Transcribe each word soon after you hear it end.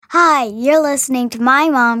Hi, you're listening to my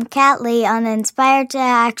mom, Kat Lee, on the Inspired to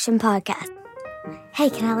Action podcast. Hey,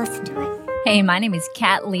 can I listen to it? Hey, my name is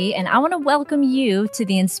Kat Lee, and I want to welcome you to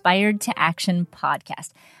the Inspired to Action podcast.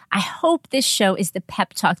 I hope this show is the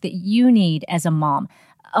pep talk that you need as a mom,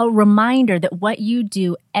 a reminder that what you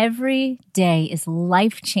do every day is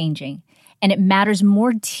life-changing, and it matters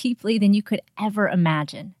more deeply than you could ever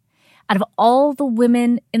imagine. Out of all the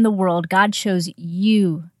women in the world, God chose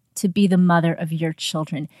you to be the mother of your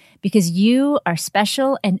children because you are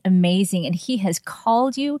special and amazing, and He has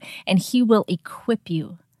called you and He will equip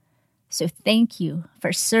you. So thank you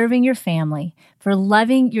for serving your family, for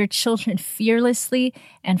loving your children fearlessly,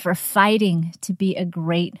 and for fighting to be a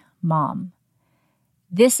great mom.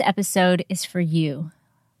 This episode is for you.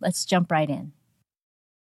 Let's jump right in.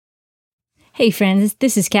 Hey friends,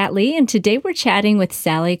 this is Kat Lee, and today we're chatting with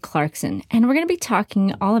Sally Clarkson, and we're going to be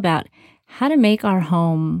talking all about how to make our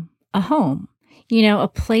home a home. You know, a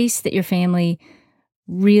place that your family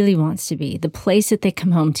really wants to be, the place that they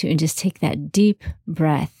come home to and just take that deep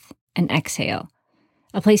breath and exhale.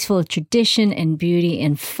 A place full of tradition and beauty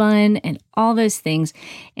and fun and all those things.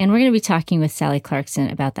 And we're going to be talking with Sally Clarkson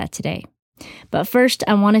about that today. But first,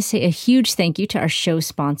 I want to say a huge thank you to our show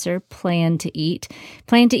sponsor, Plan to Eat.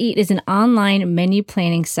 Plan to Eat is an online menu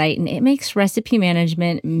planning site, and it makes recipe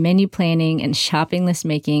management, menu planning, and shopping list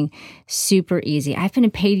making super easy. I've been a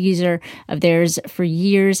paid user of theirs for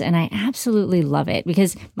years, and I absolutely love it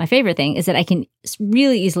because my favorite thing is that I can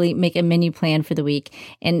really easily make a menu plan for the week,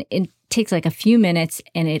 and it takes like a few minutes,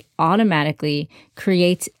 and it automatically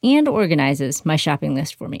creates and organizes my shopping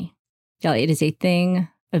list for me. Y'all, it is a thing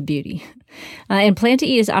of beauty. And Plan to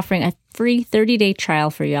Eat is offering a free 30-day trial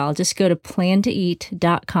for y'all. Just go to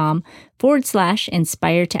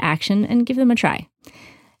plantoeat.com/inspired to action and give them a try.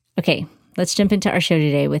 Okay, let's jump into our show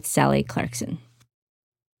today with Sally Clarkson.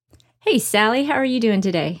 Hey, Sally, how are you doing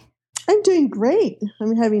today? I'm doing great.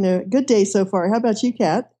 I'm having a good day so far. How about you,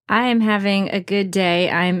 Kat? I am having a good day.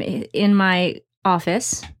 I'm in my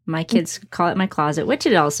office. My kids call it my closet, which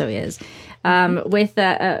it also is. With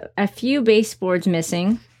a few baseboards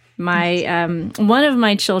missing. My one of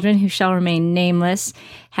my children, who shall remain nameless,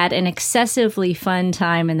 had an excessively fun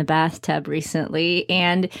time in the bathtub recently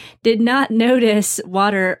and did not notice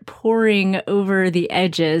water pouring over the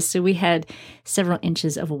edges. So we had several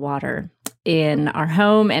inches of water in our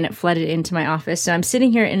home, and it flooded into my office. So I'm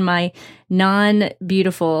sitting here in my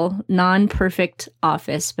non-beautiful, non-perfect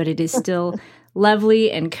office, but it is still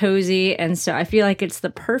lovely and cozy. And so I feel like it's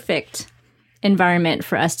the perfect environment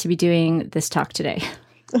for us to be doing this talk today.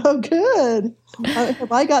 Oh, good.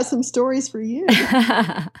 Have I got some stories for you?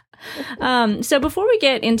 So before we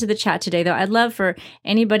get into the chat today, though, I'd love for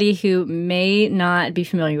anybody who may not be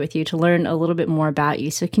familiar with you to learn a little bit more about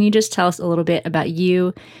you. So can you just tell us a little bit about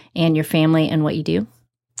you and your family and what you do?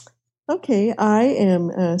 Okay, I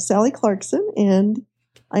am Sally Clarkson, and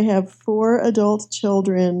I have 4 adult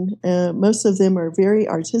children. Most of them are very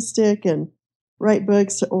artistic and write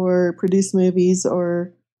books or produce movies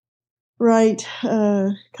or write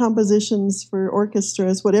compositions for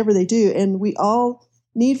orchestras, whatever they do. And we all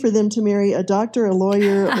need for them to marry a doctor, a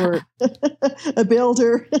lawyer, or a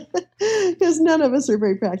builder, because none of us are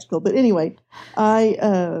very practical. But anyway,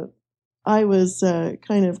 I was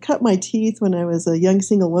kind of cut my teeth when I was a young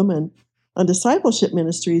single woman on discipleship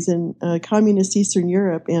ministries in communist Eastern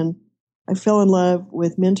Europe. And I fell in love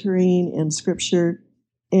with mentoring and scripture.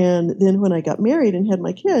 And then when I got married and had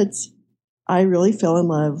my kids, I really fell in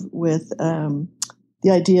love with the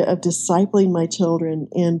idea of discipling my children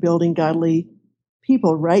and building godly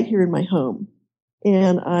people right here in my home.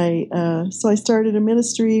 And so I started a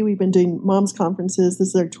ministry. We've been doing moms conferences. This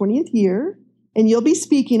is our 20th year, and you'll be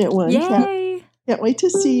speaking at one. Yay! Can't wait to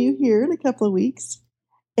see you here in a couple of weeks.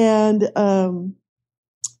 And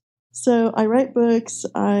so I write books,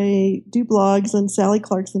 I do blogs on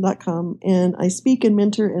sallyclarkson.com, and I speak and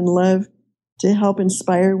mentor and love to help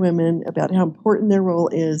inspire women about how important their role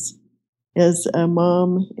is as a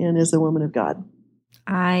mom and as a woman of God.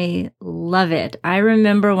 I love it. I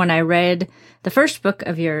remember when I read the first book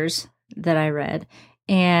of yours that I read,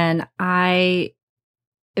 and A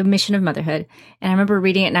Mission of Motherhood. And I remember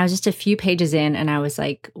reading it, and I was just a few pages in, and I was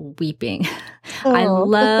like weeping. Oh. I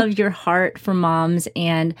love your heart for moms,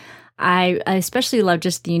 and I especially love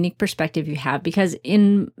just the unique perspective you have, because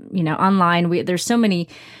online, there's so many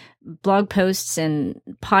blog posts and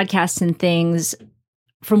podcasts and things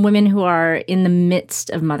from women who are in the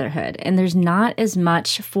midst of motherhood. And there's not as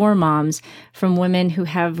much for moms from women who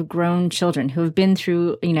have grown children, who have been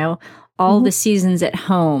through, all the seasons at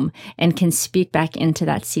home and can speak back into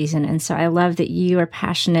that season. And so I love that you are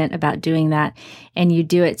passionate about doing that, and you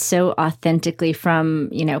do it so authentically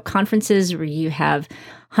from, conferences where you have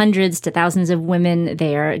hundreds to thousands of women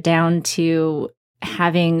there down to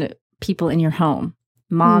having people in your home,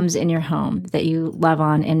 moms in your home that you love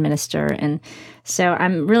on and minister. And so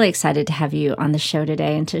I'm really excited to have you on the show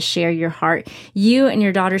today and to share your heart. You and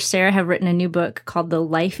your daughter, Sarah, have written a new book called The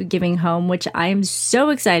Life-Giving Home, which I am so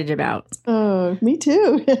excited about. Oh, me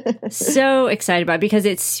too. So excited about, because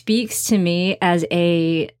it speaks to me as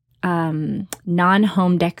a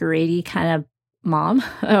non-home decorating kind of mom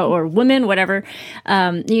or woman, whatever.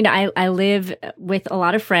 I live with a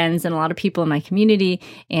lot of friends and a lot of people in my community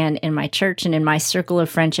and in my church and in my circle of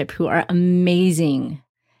friendship who are amazing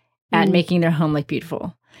at making their home look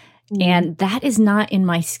beautiful. And that is not in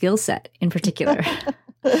my skill set in particular.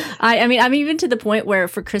 I'm even to the point where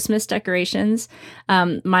for Christmas decorations,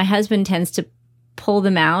 my husband tends to pull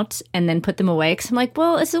them out and then put them away, because I'm like,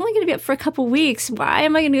 well, it's only going to be up for a couple weeks. Why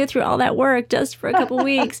am I going to go through all that work just for a couple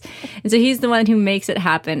weeks? And so he's the one who makes it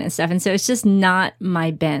happen and stuff. And so it's just not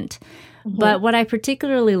my bent. But what I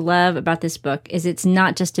particularly love about this book is it's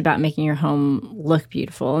not just about making your home look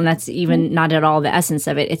beautiful. And that's even not at all the essence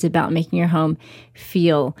of it. It's about making your home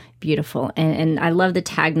feel beautiful. And I love the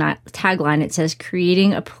tagline. It says,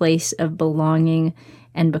 creating a place of belonging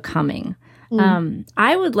and becoming.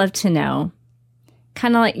 I would love to know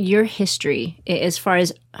kind of like your history as far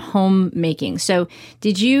as homemaking. So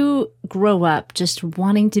did you grow up just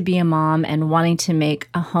wanting to be a mom and wanting to make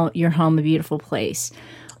your home a beautiful place?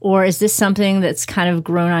 Or is this something that's kind of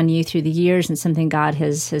grown on you through the years and something God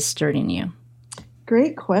has stirred in you?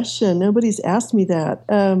 Great question. Nobody's asked me that.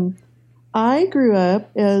 I grew up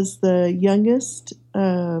as the youngest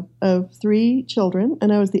of 3 children,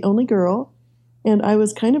 and I was the only girl, and I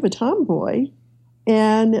was kind of a tomboy.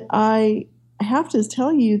 And I have to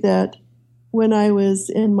tell you that when I was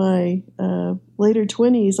in my later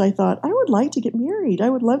 20s, I thought, I would like to get married. I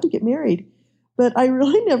would love to get married. But I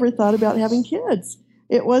really never thought about having kids.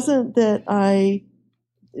 It wasn't that I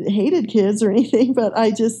hated kids or anything, but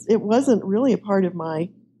it wasn't really a part of my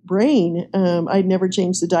brain. I'd never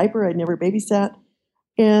changed the diaper. I'd never babysat.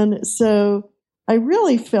 And so I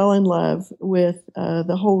really fell in love with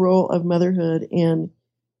the whole role of motherhood and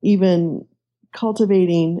even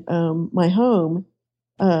cultivating my home.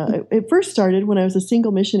 It first started when I was a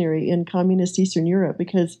single missionary in communist Eastern Europe,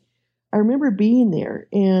 because I remember being there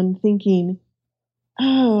and thinking,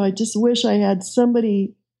 oh, I just wish I had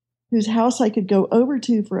somebody whose house I could go over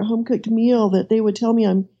to for a home-cooked meal, that they would tell me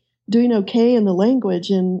I'm doing okay in the language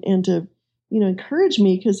and to, encourage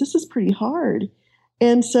me, because this is pretty hard.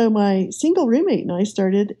 And so my single roommate and I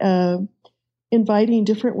started inviting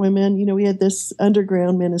different women. We had this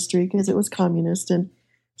underground ministry because it was communist. And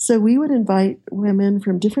so we would invite women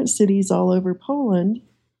from different cities all over Poland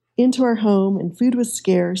into our home, and food was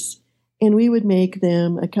scarce. And we would make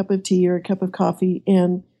them a cup of tea or a cup of coffee.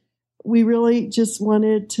 And we really just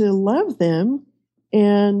wanted to love them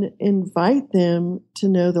and invite them to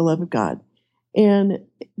know the love of God. And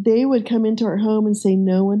they would come into our home and say,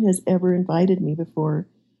 no one has ever invited me before.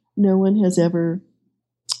 No one has ever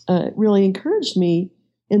really encouraged me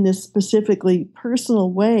in this specifically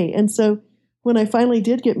personal way. And so when I finally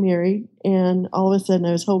did get married, and all of a sudden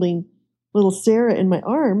I was holding little Sarah in my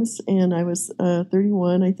arms, and I was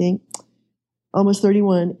 31, I think, almost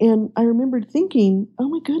 31. And I remembered thinking, oh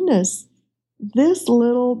my goodness, this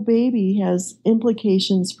little baby has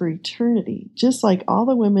implications for eternity, just like all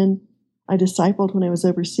the women I discipled when I was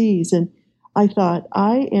overseas. And I thought,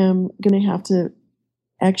 I am going to have to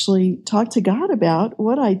actually talk to God about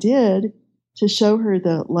what I did to show her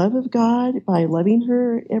the love of God by loving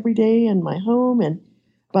her every day in my home, and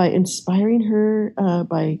by inspiring her,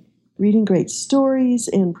 by reading great stories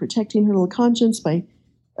and protecting her little conscience, by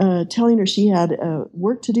telling her she had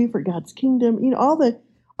work to do for God's kingdom. All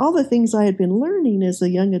the things I had been learning as a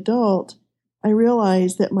young adult. I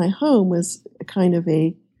realized that my home was kind of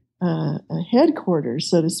a headquarters,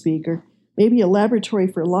 so to speak, or maybe a laboratory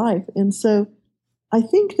for life. And so I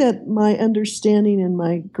think that my understanding and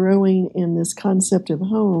my growing in this concept of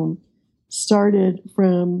home started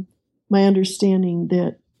from my understanding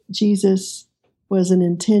that Jesus was an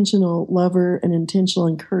intentional lover, an intentional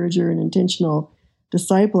encourager, an intentional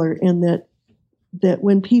discipler, and that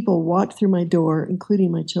when people walked through my door,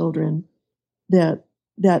 including my children, that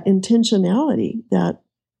intentionality, that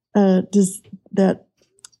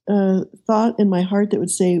thought in my heart that would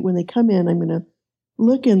say, when they come in, I'm going to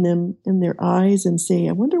look in them in their eyes and say,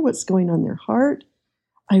 I wonder what's going on in their heart.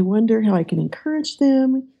 I wonder how I can encourage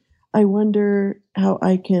them. I wonder how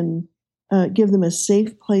I can give them a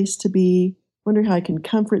safe place to be, wonder how I can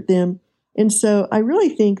comfort them. And so I really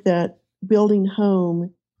think that building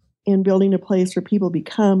home and building a place where people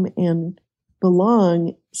become and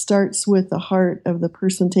belong starts with the heart of the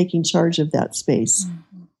person taking charge of that space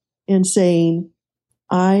and saying,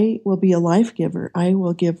 I will be a life giver. I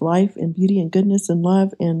will give life and beauty and goodness and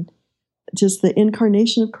love and just the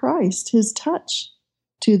incarnation of Christ, his touch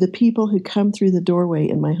to the people who come through the doorway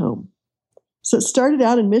in my home. So it started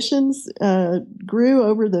out in missions, grew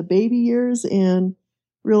over the baby years, and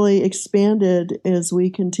really expanded as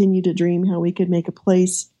we continue to dream how we could make a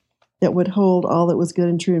place that would hold all that was good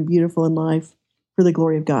and true and beautiful in life for the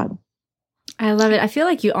glory of God. I love it. I feel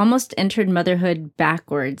like you almost entered motherhood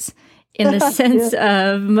backwards in the sense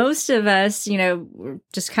of most of us,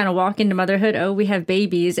 just kind of walk into motherhood. Oh, we have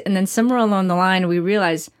babies. And then somewhere along the line, we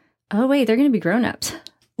realize, oh, wait, they're going to be grown-ups.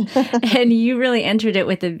 And you really entered it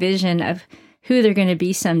with a vision of who they're going to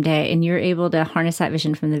be someday. And you're able to harness that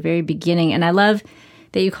vision from the very beginning. And I love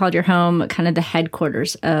that you called your home kind of the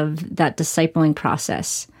headquarters of that discipling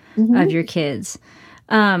process of your kids.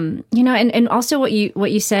 And also what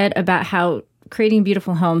you said about how creating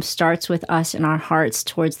beautiful homes starts with us and our hearts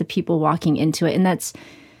towards the people walking into it. And that's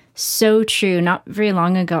so true. Not very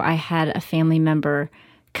long ago, I had a family member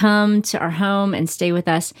come to our home and stay with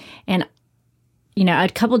us. And, a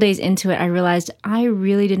couple days into it, I realized I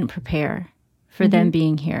really didn't prepare for them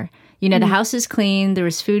being here. The house is clean. There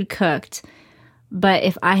was food cooked. But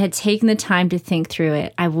if I had taken the time to think through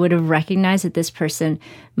it, I would have recognized that this person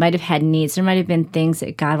might have had needs. There might have been things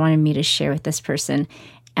that God wanted me to share with this person.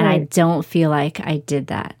 And I don't feel like I did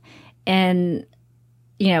that. And,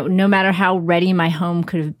 no matter how ready my home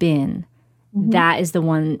could have been, that is the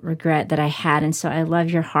one regret that I had. And so I love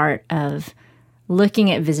your heart of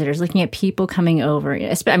looking at visitors, looking at people coming over.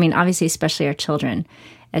 Obviously, especially our children,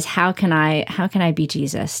 as how can I be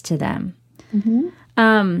Jesus to them?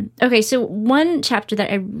 Okay, so one chapter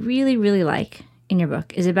that I really, really like in your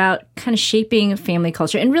book is about kind of shaping family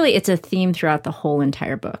culture. And really, it's a theme throughout the whole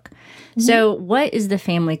entire book. So what is the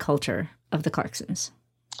family culture of the Clarksons?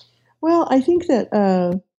 Well, I think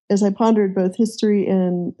that as I pondered both history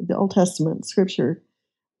and the Old Testament scripture,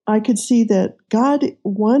 I could see that God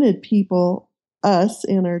wanted people, us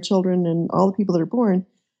and our children and all the people that are born,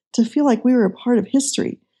 to feel like we were a part of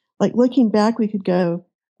history. Like looking back, we could go,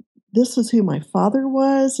 this is who my father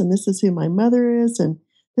was, and this is who my mother is, and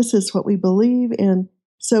this is what we believe. And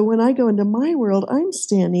so when I go into my world, I'm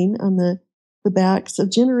standing on the backs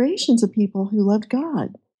of generations of people who loved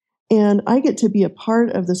God. And I get to be a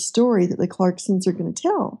part of the story that the Clarksons are going to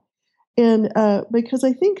tell. And because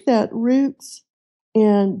I think that roots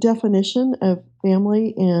and definition of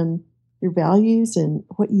family and your values and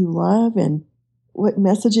what you love and what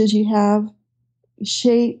messages you have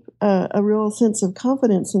shape a real sense of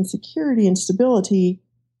confidence and security and stability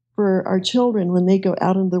for our children when they go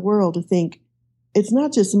out into the world to think, it's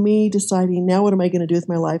not just me deciding, now what am I going to do with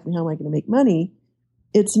my life and how am I going to make money?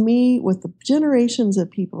 It's me with the generations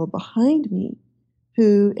of people behind me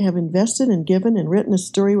who have invested and given and written a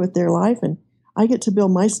story with their life, and I get to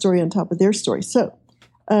build my story on top of their story. So,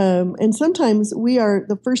 and sometimes we are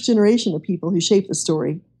the first generation of people who shape the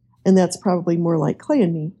story, and that's probably more like Clay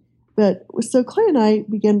and me. But so Clay and I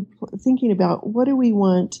began thinking about what do we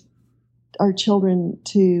want our children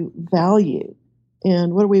to value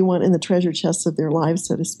and what do we want in the treasure chests of their lives,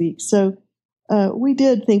 so to speak. So we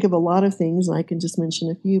did think of a lot of things, and I can just mention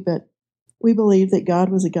a few, but we believe that God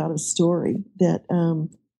was a God of story, that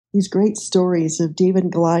these great stories of David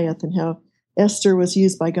and Goliath and how Esther was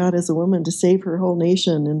used by God as a woman to save her whole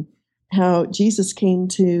nation, and how Jesus came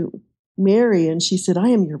to Mary and she said, I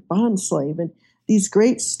am your bondslave, and these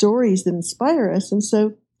great stories that inspire us. And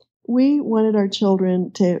so we wanted our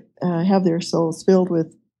children to have their souls filled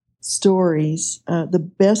with stories,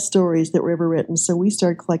 the best stories that were ever written. So we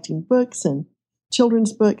started collecting books and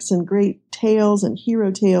children's books and great tales and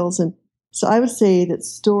hero tales. And so I would say that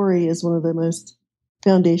story is one of the most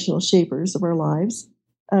foundational shapers of our lives.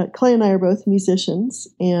 Clay and I are both musicians,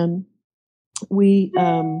 and I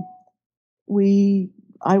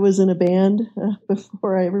was in a band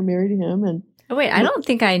before I ever married him. And oh, wait, I don't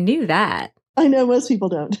think I knew that. I know most people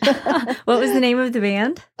don't. What was the name of the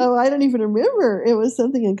band? Oh, I don't even remember. It was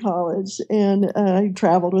something in college, and I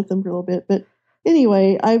traveled with them for a little bit. But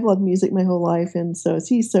anyway, I've loved music my whole life, and so is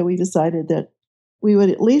he. So we decided that we would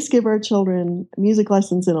at least give our children music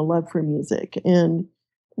lessons and a love for music. And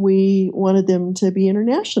we wanted them to be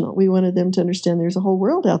international. We wanted them to understand there's a whole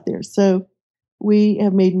world out there. So we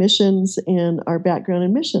have made missions and our background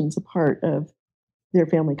in missions a part of their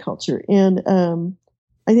family culture. And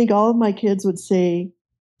I think all of my kids would say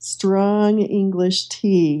strong English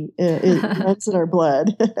tea. It runs in our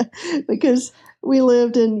blood because we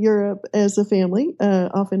lived in Europe as a family,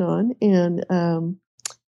 off and on, and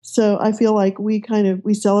so I feel like we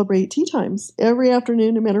celebrate tea times every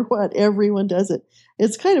afternoon, no matter what. Everyone does it.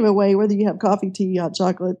 It's kind of a way, whether you have coffee, tea, hot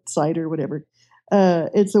chocolate, cider, whatever.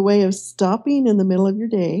 It's a way of stopping in the middle of your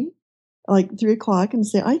day, like 3 o'clock, and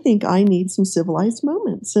say, I think I need some civilized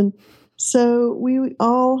moments. And so we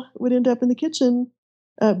all would end up in the kitchen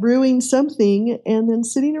brewing something and then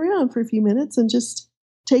sitting around for a few minutes and just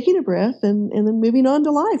taking a breath and then moving on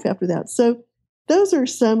to life after that. So those are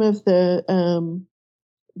some of the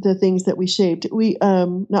things that we shaped.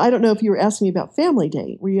 Now I don't know if you were asking me about Family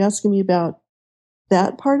Day. Were you asking me about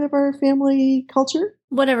that part of our family culture?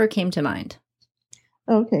 Whatever came to mind.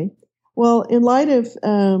 Okay. Well, in light of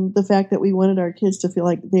the fact that we wanted our kids to feel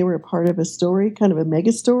like they were a part of a story, kind of a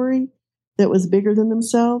mega story that was bigger than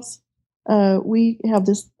themselves, we have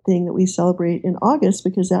this thing that we celebrate in August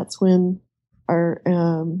because that's when our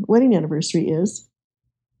wedding anniversary is.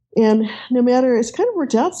 And no matter, it's kind of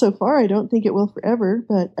worked out so far. I don't think it will forever,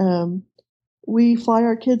 but we fly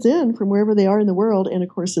our kids in from wherever they are in the world. And of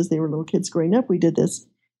course, as they were little kids growing up, we did this.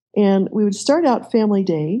 And we would start out Family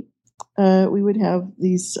Day. We would have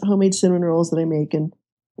these homemade cinnamon rolls that I make and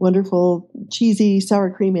wonderful cheesy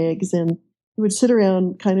sour cream eggs. And we would sit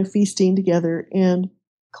around kind of feasting together. And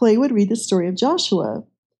Clay would read the story of Joshua,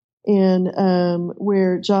 and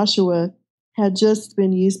where Joshua had just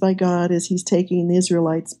been used by God as he's taking the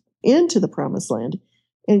Israelites into the promised land.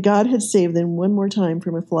 And God had saved them one more time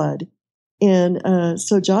from a flood. And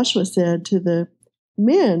so Joshua said to the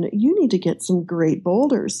men, you need to get some great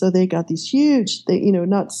boulders. So they got these huge,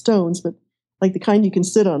 not stones, but like the kind you can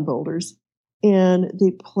sit on boulders. And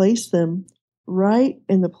they placed them right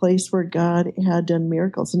in the place where God had done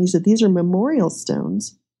miracles. And he said, these are memorial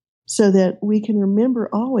stones so that we can remember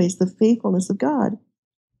always the faithfulness of God.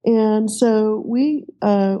 And so we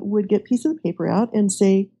would get pieces of paper out and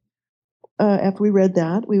say, after we read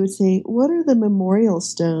that, we would say, what are the memorial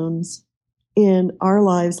stones in our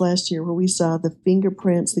lives last year where we saw the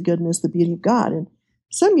fingerprints, the goodness, the beauty of God? And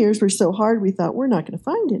some years were so hard, we thought we're not going to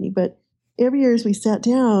find any. But every year as we sat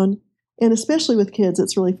down, and especially with kids,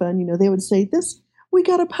 it's really fun. They would say, we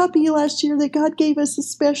got a puppy last year that God gave us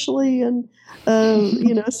especially. And,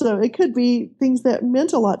 so it could be things that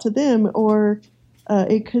meant a lot to them, or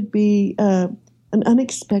it could be an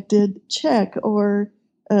unexpected check, or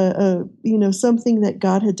something that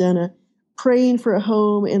God had done, praying for a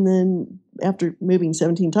home, and then after moving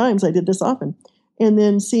 17 times, I did this often, and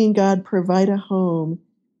then seeing God provide a home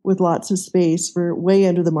with lots of space for way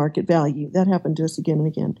under the market value. That happened to us again and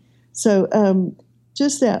again. So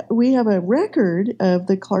just that we have a record of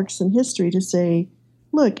the Clarkson history to say,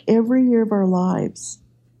 look, every year of our lives,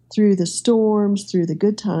 through the storms, through the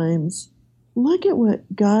good times, look at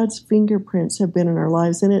what God's fingerprints have been in our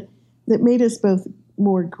lives. And that made us both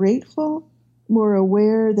more grateful, more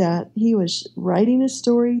aware that he was writing a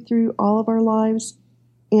story through all of our lives.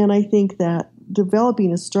 And I think that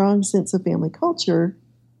developing a strong sense of family culture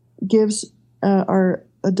gives our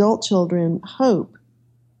adult children hope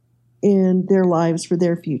in their lives for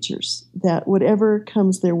their futures, that whatever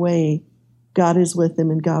comes their way, God is with them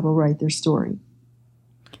and God will write their story.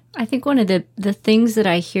 I think one of the things that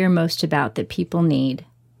I hear most about that people need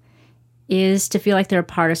is to feel like they're a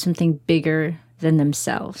part of something bigger than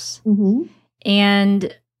themselves. Mm-hmm.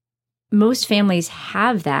 And most families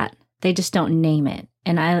have that. They just don't name it.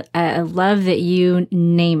 And I love that you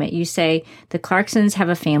name it. You say the Clarksons have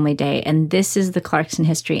a family day, and this is the Clarkson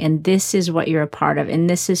history, and this is what you're a part of, and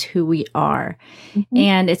this is who we are. Mm-hmm.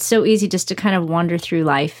 And it's so easy just to kind of wander through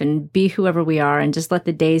life and be whoever we are and just let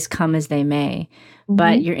the days come as they may. Mm-hmm.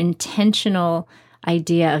 But your intentional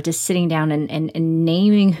idea of just sitting down and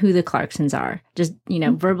naming who the Clarksons are, just,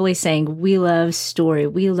 verbally saying, we love story,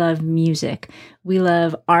 we love music, we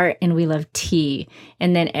love art, and we love tea.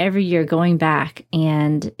 And then every year going back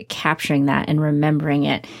and capturing that and remembering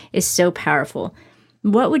it is so powerful.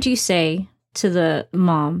 What would you say to the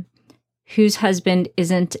mom whose husband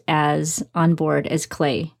isn't as on board as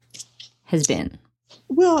Clay has been?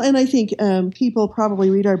 Well, and I think people probably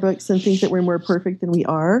read our books and think that we're more perfect than we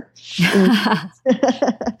are.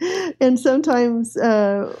 And sometimes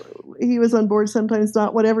he was on board, sometimes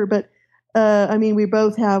not, whatever. But we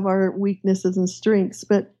both have our weaknesses and strengths.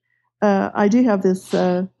 But I do have this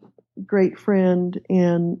great friend,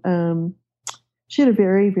 and she had a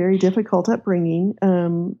very, very difficult upbringing.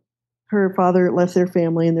 Her father left their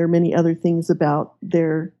family, and there are many other things about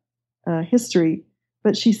their history.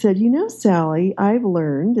 But she said, Sally, I've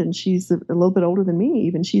learned, and she's a little bit older than me,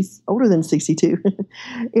 even she's older than 62.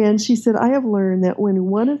 And she said, I have learned that when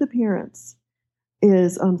one of the parents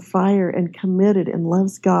is on fire and committed and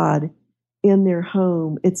loves God in their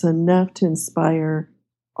home, it's enough to inspire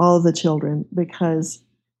all the children, because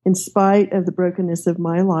in spite of the brokenness of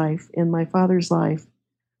my life and my father's life,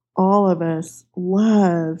 all of us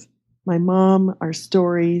love my mom, our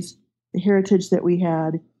stories, the heritage that we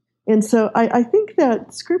had. And so I think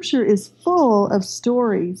that Scripture is full of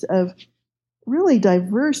stories of really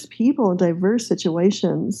diverse people and diverse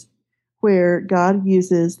situations where God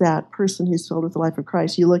uses that person who's filled with the life of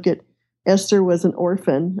Christ. You look at Esther was an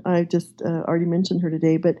orphan. I just already mentioned her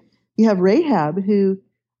today, but you have Rahab, who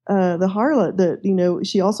the harlot.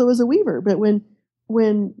 She also was a weaver. But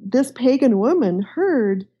when this pagan woman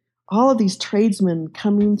heard all of these tradesmen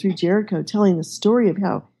coming through Jericho telling the story of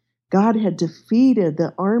how God had defeated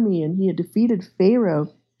the army and he had defeated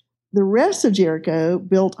Pharaoh, the rest of Jericho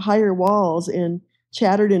built higher walls and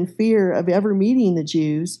chattered in fear of ever meeting the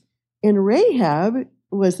Jews. And Rahab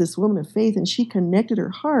was this woman of faith, and she connected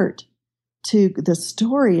her heart to the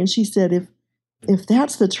story. And she said, if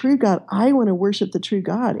that's the true God, I want to worship the true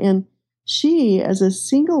God. And she, as a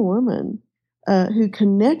single woman who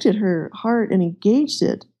connected her heart and engaged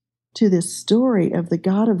it to this story of the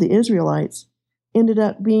God of the Israelites, ended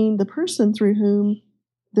up being the person through whom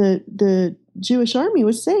the Jewish army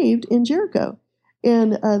was saved in Jericho.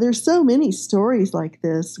 And there's so many stories like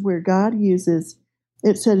this where God uses,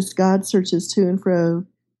 it says God searches to and fro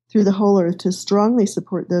through the whole earth to strongly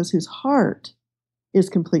support those whose heart is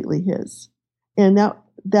completely his. And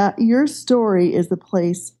that your story is the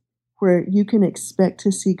place where you can expect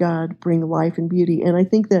to see God bring life and beauty. And I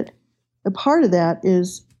think that a part of that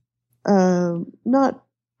is not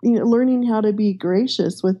learning how to be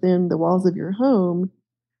gracious within the walls of your home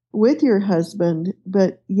with your husband,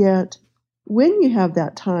 but yet when you have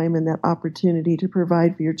that time and that opportunity to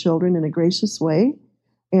provide for your children in a gracious way,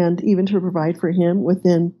 and even to provide for him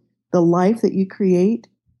within the life that you create,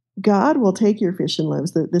 God will take your fish and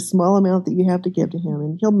loaves, the small amount that you have to give to him,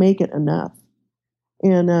 and he'll make it enough.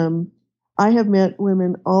 And I have met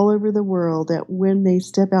women all over the world that when they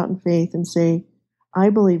step out in faith and say, I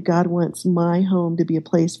believe God wants my home to be a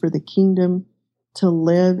place for the kingdom to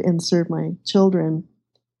live and serve my children,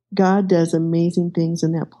 God does amazing things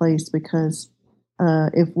in that place, because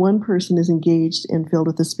if one person is engaged and filled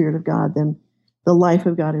with the Spirit of God, then the life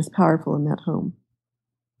of God is powerful in that home.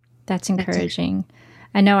 That's encouraging.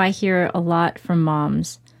 I know I hear a lot from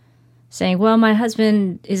moms saying, well, my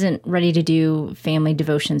husband isn't ready to do family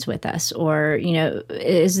devotions with us, or,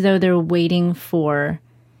 as though they're waiting for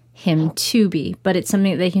him to be, but it's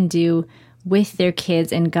something that they can do with their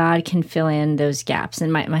kids, and God can fill in those gaps.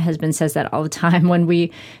 And my husband says that all the time when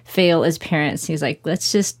we fail as parents. He's like,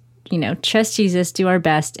 let's just, trust Jesus, do our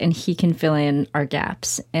best, and he can fill in our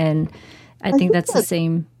gaps. And I think that's the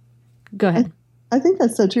same. Go ahead. I think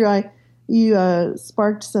that's so true. You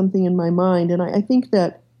sparked something in my mind, and I think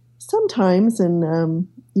that sometimes, and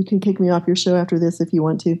you can kick me off your show after this if you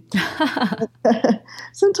want to.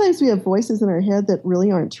 Sometimes we have voices in our head that really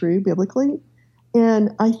aren't true biblically.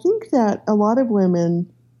 And I think that a lot of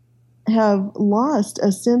women have lost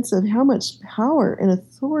a sense of how much power and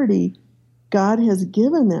authority God has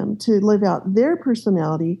given them to live out their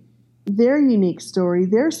personality, their unique story,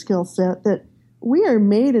 their skill set, that we are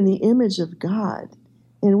made in the image of God.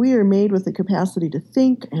 And we are made with the capacity to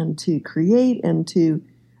think and to create and to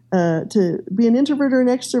be an introvert or an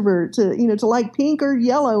extrovert, to like pink or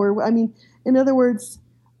yellow, or in other words,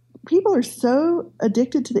 people are so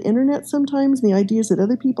addicted to the internet sometimes, and the ideas that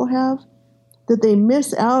other people have, that they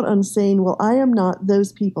miss out on saying, well, I am not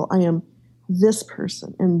those people. I am this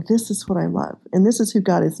person, and this is what I love, and this is who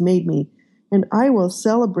God has made me, and I will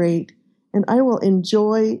celebrate, and I will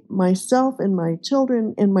enjoy myself and my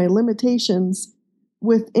children and my limitations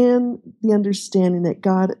within the understanding that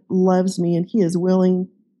God loves me, and he is willing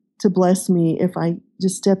to bless me if I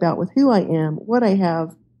just step out with who I am, what I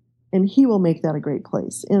have, and he will make that a great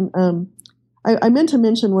place. And I meant to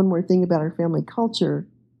mention one more thing about our family culture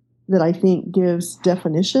that I think gives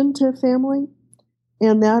definition to family,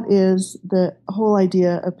 and that is the whole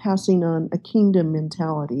idea of passing on a kingdom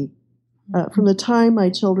mentality. From the time my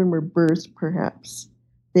children were birthed, perhaps,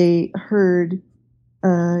 they heard,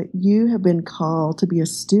 you have been called to be a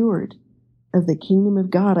steward of the kingdom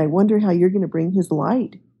of God. I wonder how you're going to bring his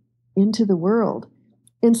light into the world.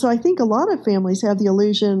 And so I think a lot of families have the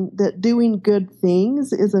illusion that doing good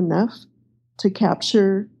things is enough to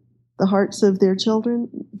capture the hearts of their children.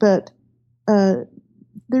 But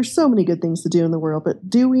there's so many good things to do in the world, but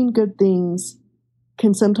doing good things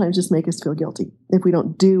can sometimes just make us feel guilty. if we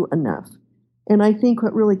don't do enough. And I think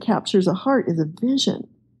what really captures a heart is a vision.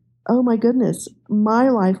 Oh my goodness, my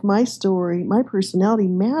life, my story, my personality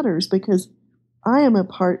matters because I am a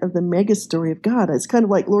part of the mega story of God. It's kind of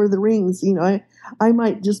like Lord of the Rings. I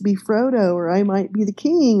might just be Frodo, or I might be the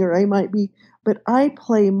king, or I might be, but I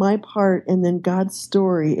play my part, and then God's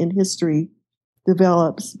story in history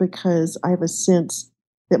develops because I have a sense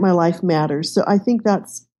that my life matters. So I think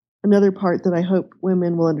that's another part that I hope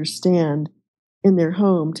women will understand in their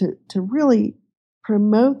home, to really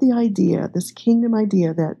promote the idea, this kingdom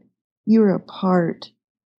idea, that you're a part,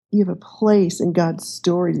 you have a place in God's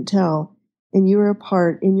story to tell, and you're a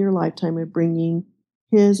part in your lifetime of bringing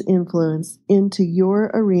His influence into your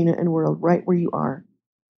arena and world right where you are.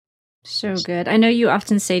 So good. I know you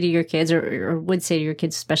often say to your kids, or would say to your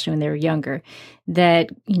kids, especially when they were younger, that,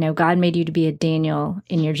 God made you to be a Daniel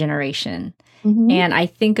in your generation. Mm-hmm. And I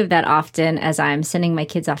think of that often as I'm sending my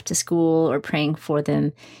kids off to school or praying for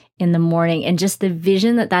them in the morning, and just the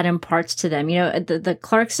vision that imparts to them. The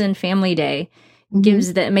Clarkson Family Day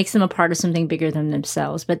mm-hmm. makes them a part of something bigger than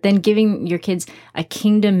themselves. But then giving your kids a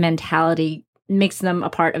kingdom mentality makes them a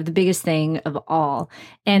part of the biggest thing of all.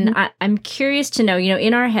 And mm-hmm. I'm curious to know,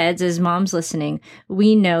 in our heads as moms listening,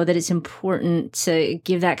 we know that it's important to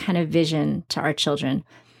give that kind of vision to our children.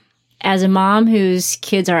 As a mom whose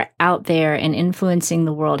kids are out there and influencing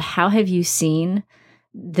the world, how have you seen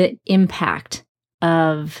the impact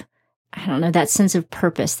of, that sense of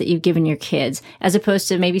purpose that you've given your kids, as opposed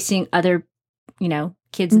to maybe seeing other,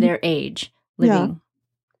 kids mm-hmm. their age living? Yeah.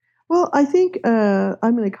 Well, I think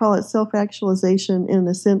I'm going to call it self-actualization, in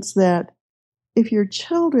the sense that if your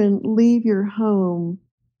children leave your home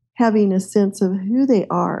having a sense of who they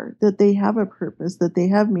are, that they have a purpose, that they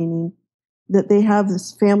have meaning, that they have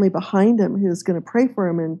this family behind them who's going to pray for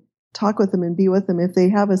them and talk with them and be with them, if they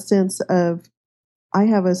have a sense of, I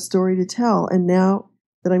have a story to tell, and now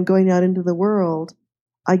that I'm going out into the world,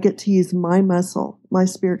 I get to use my muscle, my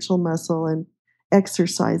spiritual muscle, and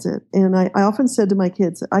exercise it. And I often said to my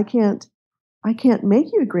kids, I can't make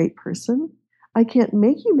you a great person. I can't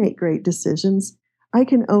make you make great decisions. I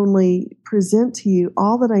can only present to you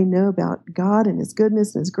all that I know about God and His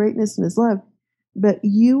goodness and His greatness and His love. But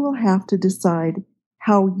you will have to decide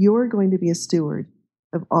how you're going to be a steward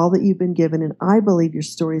of all that you've been given. And I believe your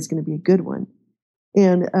story is going to be a good one.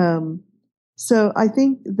 And so I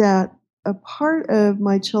think that a part of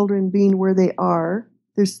my children being where they are,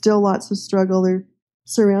 there's still lots of struggle. They're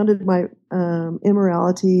surrounded by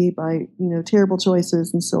immorality, by terrible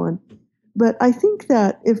choices, and so on. But I think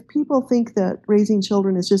that if people think that raising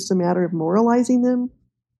children is just a matter of moralizing them,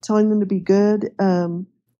 telling them to be good, then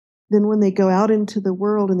when they go out into the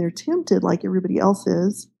world and they're tempted like everybody else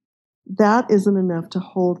is, that isn't enough to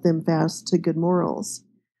hold them fast to good morals.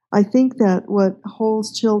 I think that what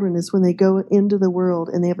holds children is when they go into the world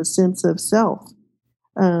and they have a sense of self.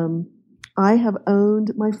 I have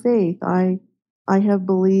owned my faith. I have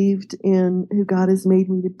believed in who God has made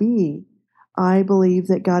me to be. I believe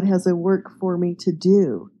that God has a work for me to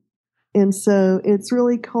do. And so it's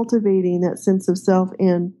really cultivating that sense of self,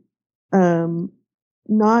 and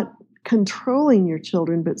not controlling your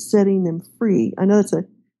children, but setting them free. I know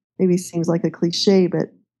maybe seems like a cliche,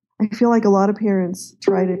 but I feel like a lot of parents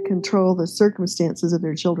try to control the circumstances of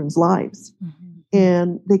their children's lives. Mm-hmm.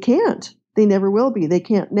 And they can't. They never will be. They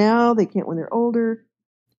can't now. They can't when they're older.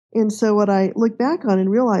 And so what I look back on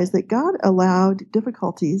and realize that God allowed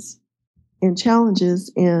difficulties and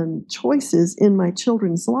challenges and choices in my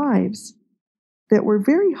children's lives that were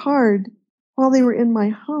very hard while they were in my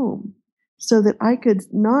home, so that I could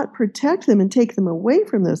not protect them and take them away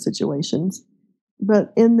from those situations,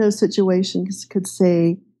 but in those situations could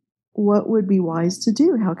say, what would be wise to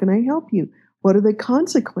do? How can I help you? What are the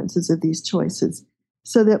consequences of these choices?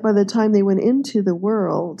 So that by the time they went into the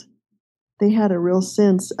world, they had a real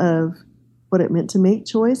sense of what it meant to make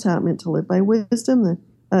choice, how it meant to live by wisdom,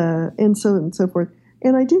 and so on and so forth.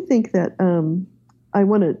 And I do think that I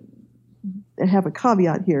want to have a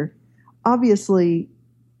caveat here. Obviously,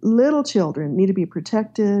 little children need to be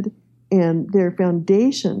protected, and their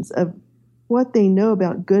foundations of what they know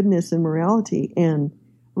about goodness and morality and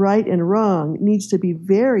right and wrong needs to be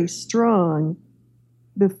very strong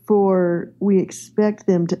before we expect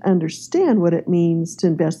them to understand what it means to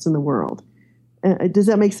invest in the world. Does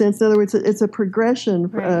that make sense? In other words, it's a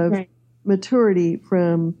progression of maturity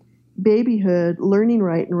from babyhood, learning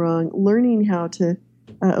right and wrong, learning how to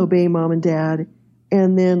obey mom and dad,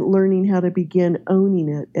 and then learning how to begin owning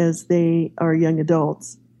it as they are young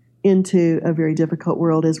adults into a very difficult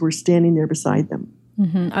world as we're standing there beside them.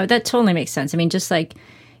 Mm-hmm. Oh, that totally makes sense. I mean, just like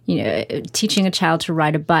teaching a child to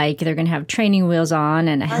ride a bike, they're going to have training wheels on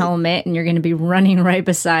and a helmet, and you're going to be running right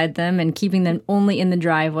beside them and keeping them only in the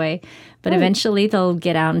driveway. But eventually they'll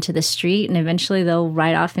get out into the street, and eventually they'll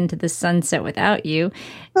ride off into the sunset without you.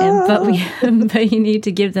 But you need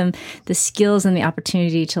to give them the skills and the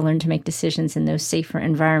opportunity to learn to make decisions in those safer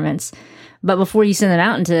environments. But before you send them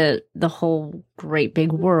out into the whole great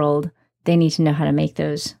big world, they need to know how to make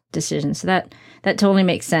those decisions. So that totally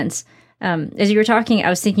makes sense. As you were talking,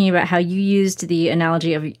 I was thinking about how you used the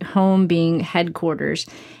analogy of home being headquarters.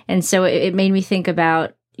 And so it made me think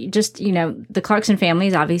about just, the Clarkson family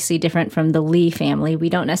is obviously different from the Lee family. We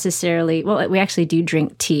don't necessarily, we actually do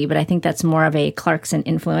drink tea, but I think that's more of a Clarkson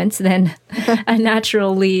influence than a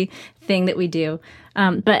natural Lee thing that we do.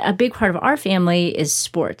 But a big part of our family is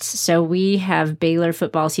sports. So we have Baylor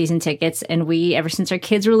football season tickets, and ever since our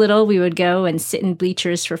kids were little, we would go and sit in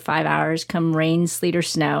bleachers for 5 hours, come rain, sleet, or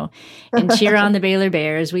snow, and cheer on the Baylor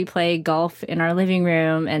Bears. We play golf in our living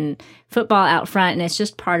room and football out front, and it's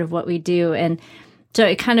just part of what we do. And so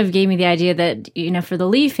it kind of gave me the idea that, for the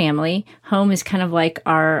Lee family, home is kind of like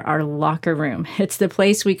our locker room. It's the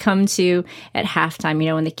place we come to at halftime,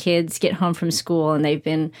 when the kids get home from school and they've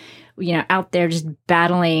been, out there just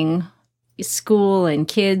battling school and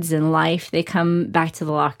kids and life. They come back to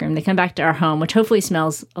the locker room. They come back to our home, which hopefully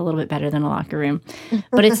smells a little bit better than a locker room.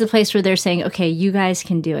 But it's the place where they're saying, okay, you guys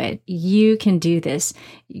can do it. You can do this.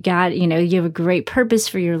 God, you have a great purpose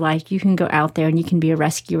for your life. You can go out there and you can be a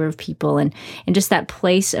rescuer of people, and just that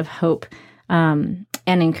place of hope and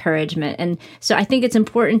encouragement. And so I think it's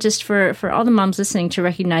important just for all the moms listening to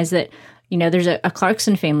recognize that there's a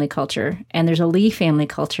Clarkson family culture and there's a Lee family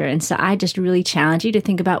culture. And so I just really challenge you to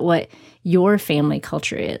think about what your family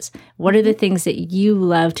culture is. What are the things that you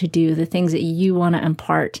love to do, the things that you want to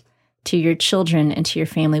impart to your children and to your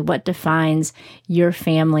family? What defines your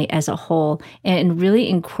family as a whole? And really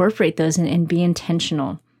incorporate those and be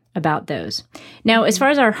intentional about those. Now, as far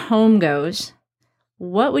as our home goes,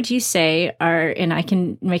 what would you say and I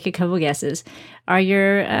can make a couple guesses, are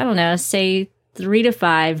your, say 3 to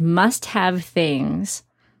 5 must-have things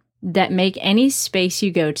that make any space you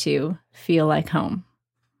go to feel like home?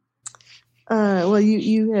 Well,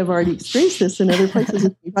 you have already experienced this in other places,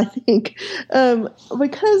 I think,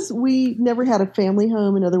 because we never had a family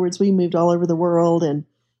home. In other words, we moved all over the world and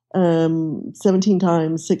 17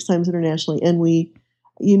 times, 6 times internationally. And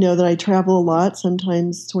that I travel a lot,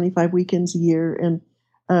 sometimes 25 weekends a year. And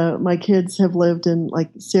my kids have lived like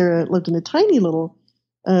Sarah lived in a tiny little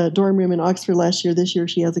dorm room in Oxford last year. This year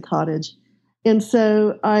she has a cottage. And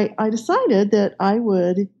so I decided that I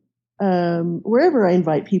would, wherever I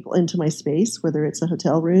invite people into my space, whether it's a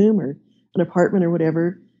hotel room or an apartment or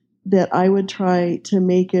whatever, that I would try to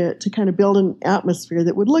make it, to kind of build an atmosphere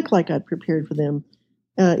that would look like I'd prepared for them.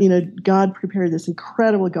 God prepared this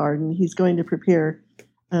incredible garden. He's going to prepare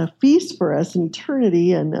a feast for us in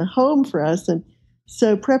eternity and a home for us. And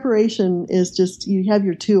so preparation is just, you have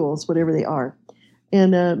your tools, whatever they are.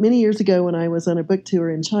 And many years ago, when I was on a book tour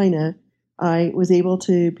in China, I was able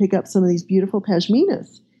to pick up some of these beautiful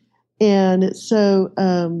pashminas. And so...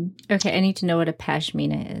 okay, I need to know what a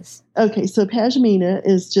pashmina is. Okay, so pashmina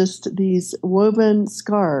is just these woven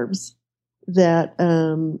scarves that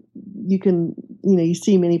you can, you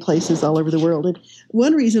see many places all over the world. And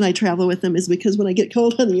one reason I travel with them is because when I get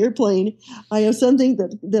cold on the airplane, I have something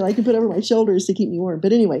that I can put over my shoulders to keep me warm.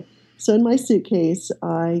 But anyway, so in my suitcase,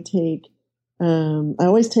 I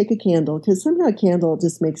always take a candle, because somehow a candle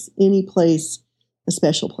just makes any place a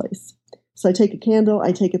special place. So I take a candle,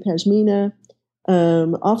 I take a pashmina.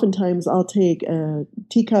 Oftentimes I'll take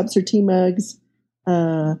teacups or tea mugs.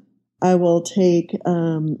 I will take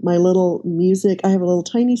my little music. I have a little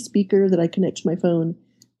tiny speaker that I connect to my phone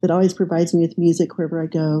that always provides me with music wherever I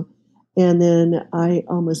go. And then I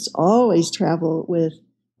almost always travel with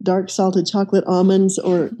dark salted chocolate almonds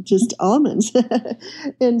or just almonds.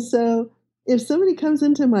 And so if somebody comes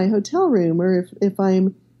into my hotel room, or if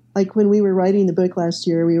I'm, like when we were writing the book last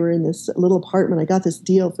year, we were in this little apartment. I got this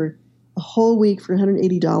deal for a whole week for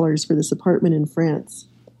 $180 for this apartment in France.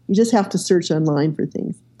 You just have to search online for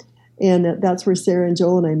things. And that's where Sarah and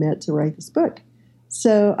Joel and I met to write this book.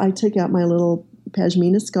 So I took out my little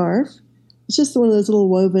pashmina scarf. It's just one of those little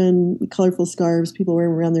woven, colorful scarves people wear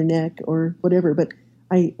around their neck or whatever. But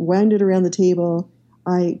I wound it around the table.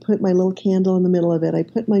 I put my little candle in the middle of it. I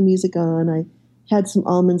put my music on. I had some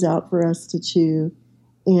almonds out for us to chew.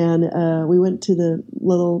 And we went to the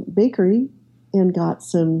little bakery and got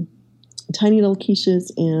some tiny little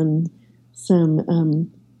quiches and some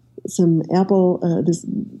apple, this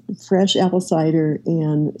fresh apple cider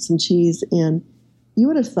and some cheese. And you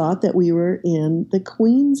would have thought that we were in the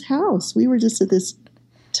Queen's house. We were just at this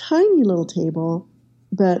tiny little table,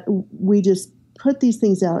 but we just put these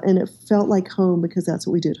things out and it felt like home because that's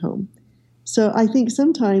what we do at home. So I think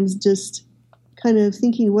sometimes just kind of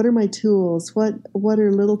thinking, what are my tools? What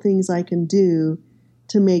are little things I can do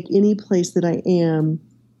to make any place that I am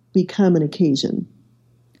become an occasion?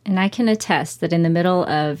 And I can attest that in the middle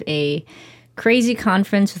of a crazy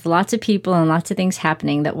conference with lots of people and lots of things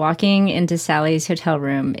happening, that walking into Sally's hotel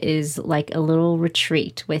room is like a little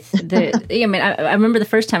retreat with the, I remember the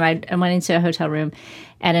first time I went into a hotel room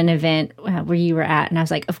at an event where you were at, and I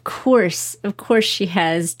was like, of course she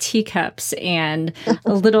has teacups and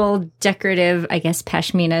a little decorative, I guess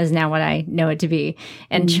pashmina is now what I know it to be,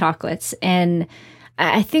 and chocolates. And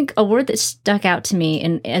I think a word that stuck out to me,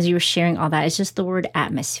 and as you were sharing all that, is just the word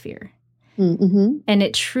atmosphere. Mm-hmm. And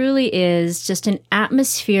it truly is just an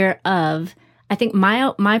atmosphere of, I think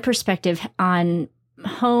my perspective on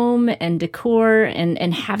home and decor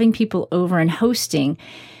and having people over and hosting,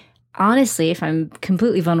 honestly, if I'm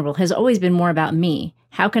completely vulnerable, has always been more about me.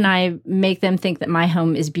 How can I make them think that my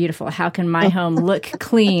home is beautiful? How can my home look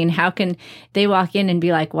clean? How can they walk in and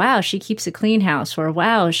be like, wow, she keeps a clean house? Or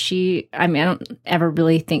wow, I don't ever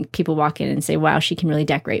really think people walk in and say, wow, she can really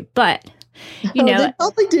decorate. But they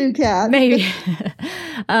probably do, Kat. Maybe.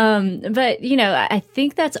 But, I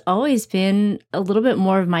think that's always been a little bit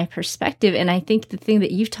more of my perspective. And I think the thing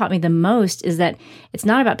that you've taught me the most is that it's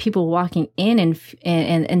not about people walking in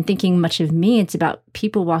and thinking much of me. It's about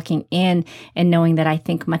people walking in and knowing that I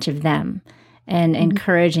think much of them and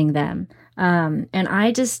encouraging them.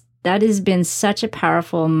 That has been such a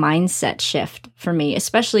powerful mindset shift for me,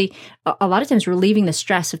 especially a lot of times relieving the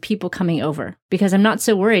stress of people coming over, because I'm not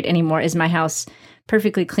so worried anymore. Is my house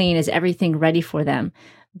perfectly clean? Is everything ready for them?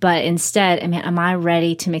 But instead, am I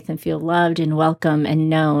ready to make them feel loved and welcome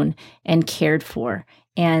and known and cared for?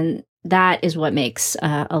 And that is what makes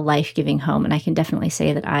a life-giving home. And I can definitely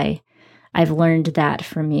say that I've learned that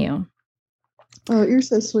from you. Oh, you're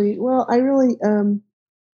so sweet. Well, I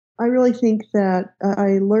really think that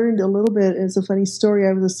I learned a little bit. As a funny story,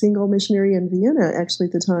 I was a single missionary in Vienna actually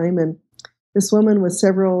at the time, and this woman with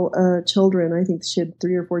several children, I think she had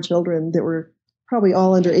 3 or 4 children that were probably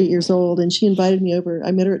all under 8 years old, and she invited me over.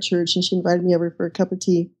 I met her at church, and she invited me over for a cup of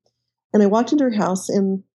tea. And I walked into her house,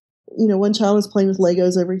 and one child was playing with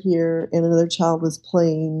Legos over here, and another child was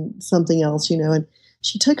playing something else, and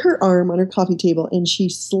she took her arm on her coffee table, and she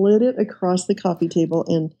slid it across the coffee table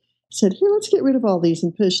and said, here, let's get rid of all these,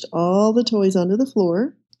 and pushed all the toys onto the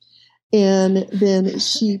floor. And then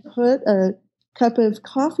she put a cup of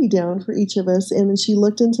coffee down for each of us. And then she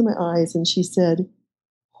looked into my eyes and she said,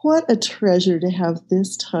 what a treasure to have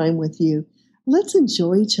this time with you. Let's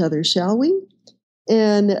enjoy each other, shall we?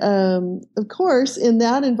 And of course, in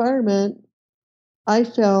that environment, I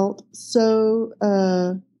felt so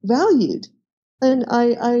valued. And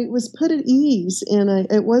I was put at ease,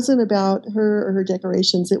 and it wasn't about her or her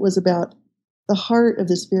decorations. It was about the heart of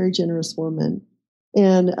this very generous woman.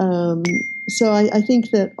 And so I think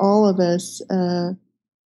that all of us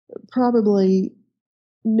probably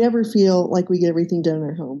never feel like we get everything done in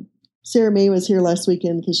our home. Sarah May was here last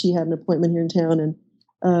weekend because she had an appointment here in town,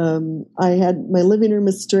 and I had my living room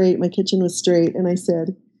was straight, my kitchen was straight, and I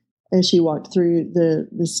said, as she walked through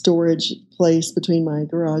the storage place between my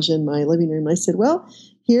garage and my living room, I said, well,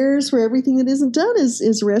 here's where everything that isn't done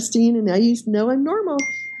is resting, and now you know I'm normal.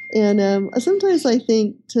 And sometimes I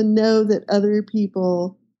think to know that other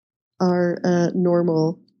people are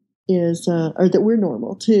normal or that we're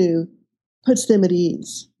normal too, puts them at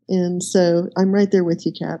ease. And so I'm right there with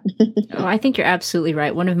you, Kat. Oh, I think you're absolutely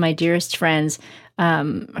right. One of my dearest friends,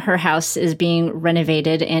 her house is being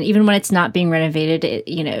renovated. And even when it's not being renovated,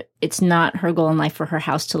 it's not her goal in life for her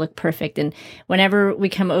house to look perfect. And whenever we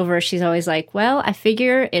come over, she's always like, well, I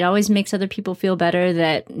figure it always makes other people feel better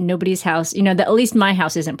that nobody's house, that at least my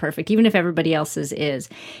house isn't perfect, even if everybody else's is.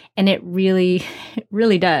 And it really,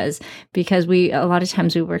 really does, because a lot of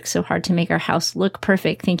times we work so hard to make our house look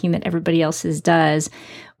perfect, thinking that everybody else's does,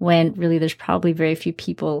 when really there's probably very few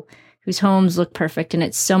people whose homes look perfect. And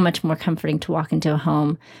it's so much more comforting to walk into a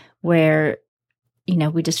home where,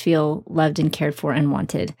 we just feel loved and cared for and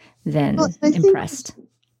wanted than impressed.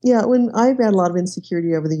 When I've had a lot of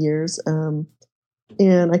insecurity over the years, and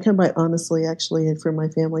I come by honestly, actually, from my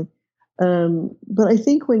family. But I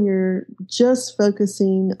think when you're just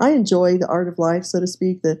focusing, I enjoy the art of life, so to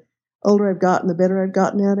speak. The older I've gotten, the better I've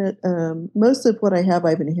gotten at it. Most of what I have,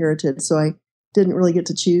 I've inherited. So I didn't really get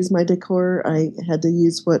to choose my decor. I had to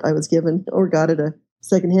use what I was given or got at a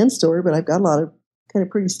secondhand store, but I've got a lot of kind of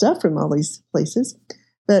pretty stuff from all these places.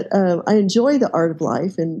 But I enjoy the art of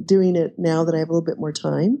life and doing it now that I have a little bit more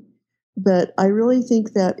time. But I really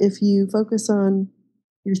think that if you focus on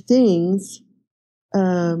your things,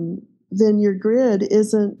 then your grid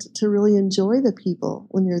isn't to really enjoy the people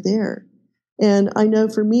when they're there. And I know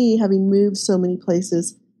for me, having moved so many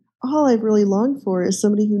places, all I've really longed for is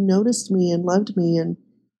somebody who noticed me and loved me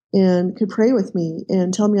and could pray with me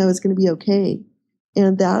and tell me I was going to be okay.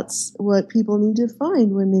 And that's what people need to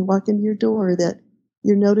find when they walk into your door, that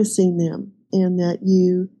you're noticing them and that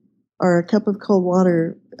you are a cup of cold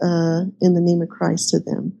water in the name of Christ to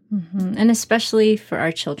them. Mm-hmm. And especially for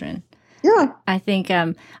our children. Yeah. I think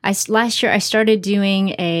last year I started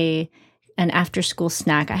doing an after-school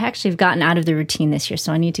snack. I actually have gotten out of the routine this year,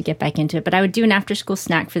 so I need to get back into it. But I would do an after-school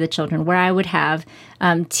snack for the children where I would have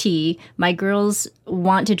tea. My girls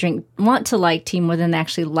want to like tea more than they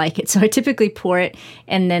actually like it. So I typically pour it,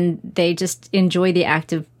 and then they just enjoy the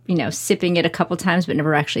act of, sipping it a couple times, but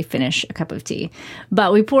never actually finish a cup of tea.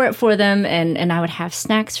 But we pour it for them, and I would have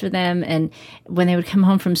snacks for them. And when they would come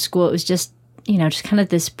home from school, it was just, just kind of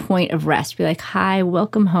this point of rest. Be like, hi,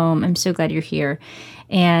 welcome home. I'm so glad you're here.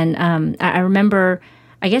 And I remember,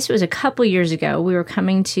 I guess it was a couple years ago, we were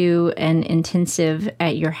coming to an intensive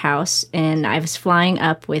at your house, and I was flying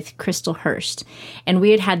up with Crystal Hurst. And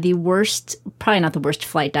we had the worst, probably not the worst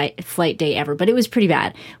flight day ever, but it was pretty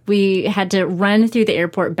bad. We had to run through the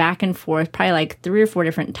airport back and forth, probably like 3 or 4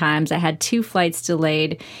 different times. I had 2 flights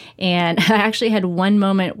delayed, and I actually had one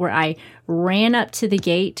moment where I ran up to the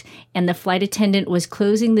gate, and the flight attendant was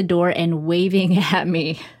closing the door and waving at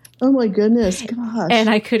me. Oh my goodness, gosh. And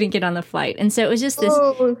I couldn't get on the flight. And so it was just this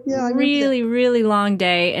really, really long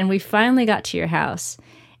day. And we finally got to your house,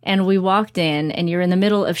 and we walked in, and you're in the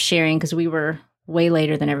middle of sharing because we were way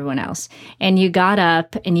later than everyone else. And you got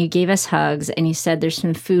up and you gave us hugs, and you said there's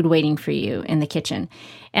some food waiting for you in the kitchen.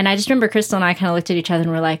 And I just remember Crystal and I kind of looked at each other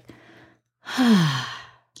and were like, I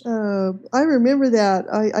remember that.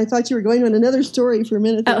 I thought you were going on another story for a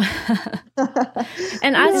minute.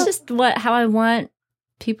 And that's just how I want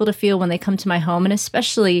people to feel when they come to my home, and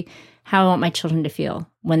especially how I want my children to feel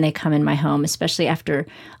when they come in my home, especially after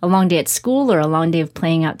a long day at school or a long day of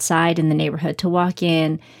playing outside in the neighborhood, to walk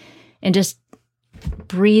in and just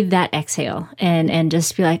breathe that exhale and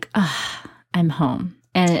just be like, I'm home.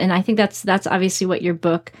 And I think that's obviously what your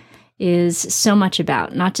book is so much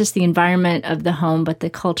about, not just the environment of the home, but the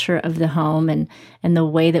culture of the home and the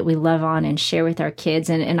way that we love on and share with our kids.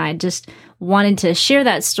 And I just wanted to share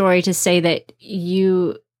that story to say that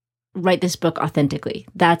you write this book authentically.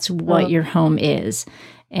 That's what your home is.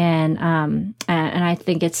 And I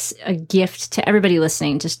think it's a gift to everybody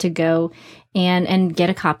listening just to go and get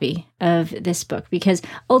a copy of this book, because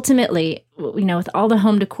ultimately, with all the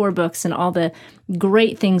home decor books and all the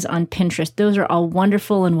great things on Pinterest, those are all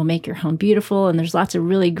wonderful and will make your home beautiful. And there's lots of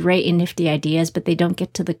really great and nifty ideas, but they don't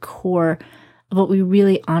get to the core of what we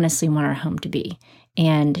really honestly want our home to be.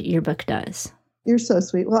 And your book does. You're so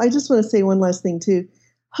sweet. Well, I just want to say one last thing too.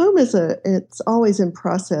 Home it's always in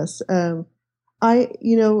process. There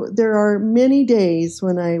are many days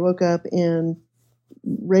when I woke up and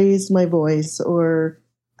raised my voice or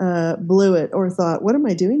blew it or thought, what am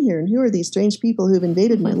I doing here? And who are these strange people who've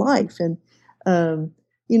invaded my life? And,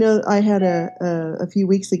 I had a few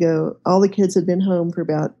weeks ago, all the kids had been home for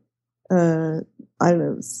about,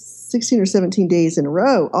 16 or 17 days in a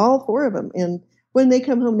row, all 4 of them. And when they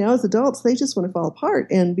come home now as adults, they just want to fall apart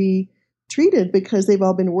and be treated because they've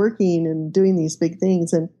all been working and doing these big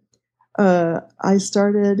things. And I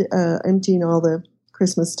started emptying all the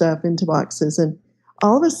Christmas stuff into boxes, and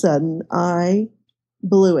all of a sudden I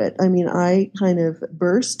blew it. I mean, I kind of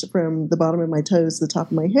burst from the bottom of my toes to the top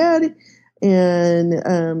of my head,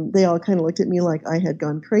 and they all kind of looked at me like I had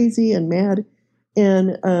gone crazy and mad. And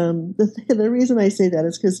the reason I say that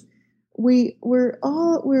is because we're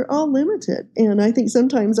all limited, and I think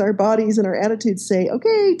sometimes our bodies and our attitudes say,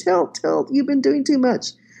 "Okay, tilt, you've been doing too much.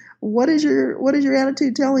 What is your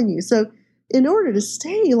attitude telling you?" So, in order to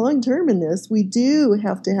stay long term in this, we do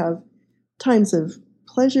have to have times of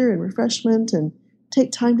pleasure and refreshment, and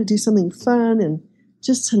take time to do something fun, and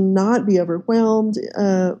just to not be overwhelmed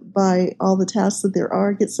by all the tasks that there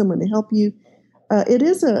are. Get someone to help you. It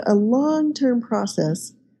is a long term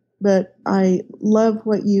process. But I love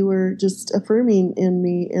what you were just affirming in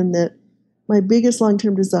me, and that my biggest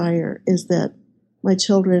long-term desire is that my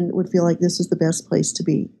children would feel like this is the best place to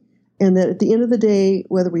be. And that at the end of the day,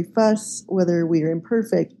 whether we fuss, whether we are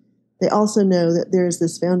imperfect, they also know that there is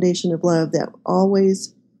this foundation of love that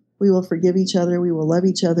always we will forgive each other, we will love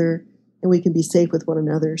each other, and we can be safe with one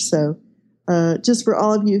another. So just for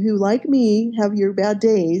all of you who, like me, have your bad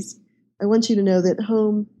days, I want you to know that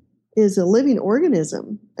home is a living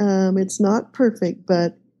organism. It's not perfect,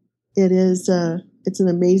 but it is. It's an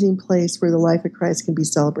amazing place where the life of Christ can be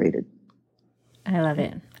celebrated. I love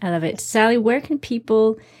it. I love it. Sally, where can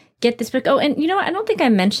people get this book? Oh, and you know what? I don't think I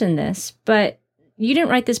mentioned this, but you didn't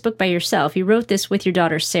write this book by yourself. You wrote this with your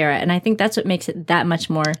daughter, Sarah. And I think that's what makes it that much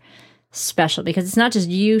more special, because it's not just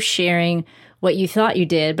you sharing what you thought you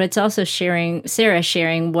did, but it's also Sarah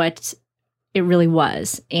sharing what it really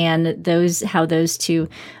was, and how those two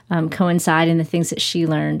coincide in the things that she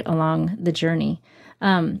learned along the journey.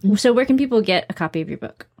 So where can people get a copy of your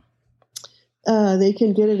book? They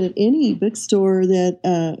can get it at any bookstore that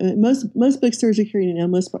most bookstores are carrying it now.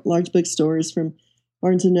 Most large bookstores, from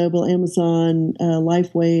Barnes and Noble, Amazon,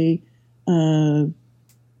 Lifeway,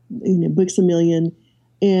 Books A Million,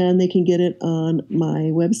 and they can get it on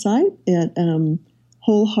my website at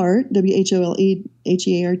Wholeheart,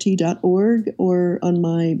 WHOLEHEART.org, or on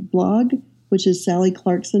my blog, which is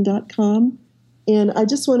sallyclarkson.com. And I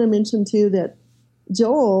just want to mention, too, that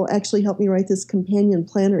Joel actually helped me write this companion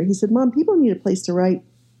planner. He said, Mom, people need a place to write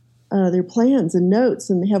their plans and notes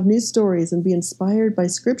and have news stories and be inspired by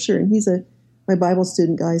Scripture. And he's my Bible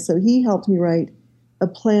student guy, so he helped me write a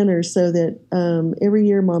planner so that every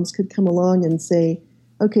year moms could come along and say,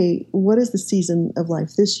 okay, what is the season of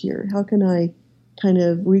life this year? How can I kind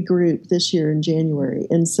of regroup this year in January?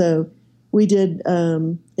 And so we did,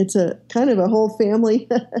 it's a kind of a whole family.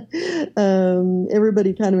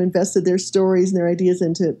 Everybody kind of invested their stories and their ideas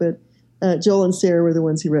into it, but Joel and Sarah were the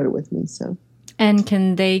ones who wrote it with me. So, and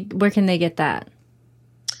where can they get that?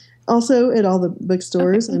 Also at all the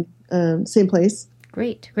bookstores, and same place.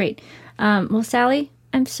 Great. Well, Sally,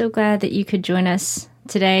 I'm so glad that you could join us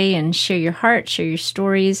today and share your heart, share your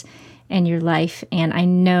stories and your life. And I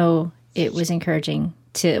know it was encouraging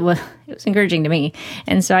it was encouraging to me.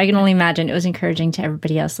 And so I can only imagine it was encouraging to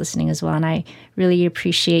everybody else listening as well. And I really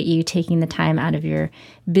appreciate you taking the time out of your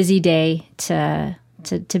busy day to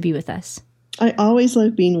be with us. I always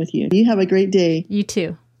love being with you. You have a great day. You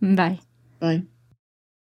too. Bye. Bye.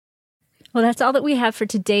 Well, that's all that we have for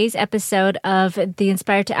today's episode of the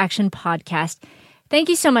Inspired to Action podcast. Thank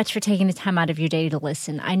you so much for taking the time out of your day to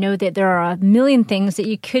listen. I know that there are a million things that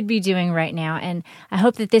you could be doing right now, and I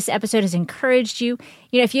hope that this episode has encouraged you.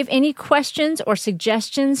 If you have any questions or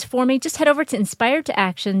suggestions for me, just head over to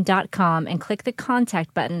inspiredtoaction.com and click the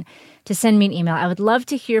contact button to send me an email. I would love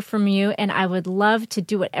to hear from you, and I would love to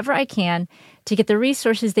do whatever I can to get the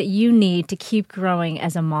resources that you need to keep growing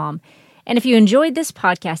as a mom. And if you enjoyed this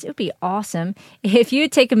podcast, it would be awesome if you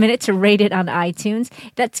would take a minute to rate it on iTunes.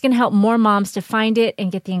 That's going to help more moms to find it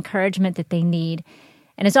and get the encouragement that they need.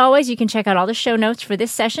 And as always, you can check out all the show notes for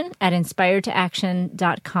this session at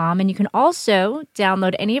inspiredtoaction.com. And you can also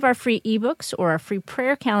download any of our free ebooks or our free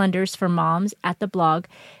prayer calendars for moms at the blog.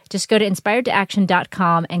 Just go to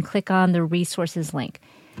inspiredtoaction.com and click on the resources link.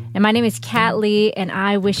 And my name is Kat Lee, and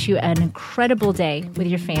I wish you an incredible day with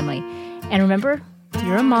your family. And remember,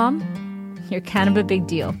 you're a mom. You're kind of a big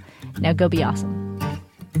deal. Now go be awesome.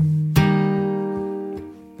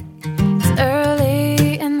 It's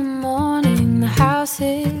early in the morning, the house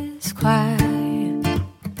is quiet,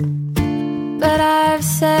 but I've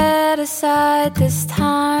set aside this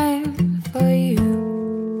time for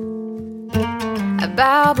you. I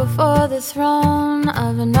bow before the throne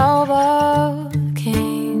of a noble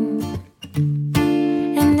king,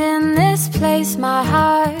 and in this place my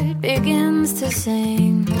heart begins to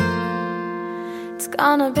sing. It's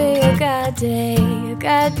gonna be a God day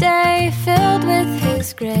filled with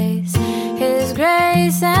His grace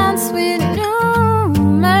and sweet new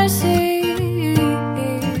mercies.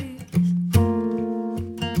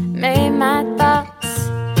 May my thoughts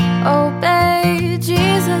obey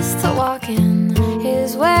Jesus to walk in